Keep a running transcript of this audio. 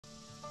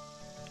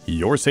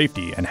Your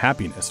safety and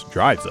happiness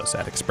drives us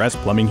at Express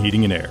Plumbing,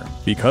 Heating, and Air.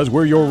 Because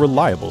we're your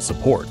reliable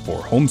support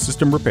for home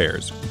system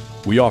repairs,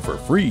 we offer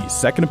free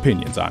second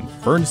opinions on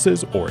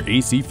furnaces or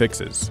AC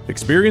fixes.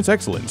 Experience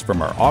excellence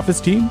from our office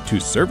team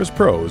to service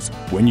pros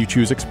when you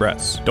choose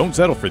Express. Don't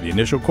settle for the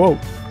initial quote.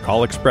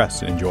 Call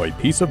Express and enjoy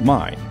peace of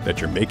mind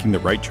that you're making the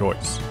right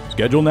choice.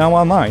 Schedule now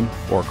online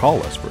or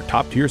call us for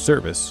top-tier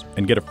service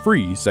and get a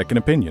free second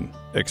opinion.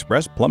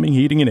 Express Plumbing,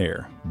 Heating, and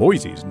Air,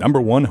 Boise's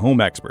 #1 home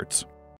experts.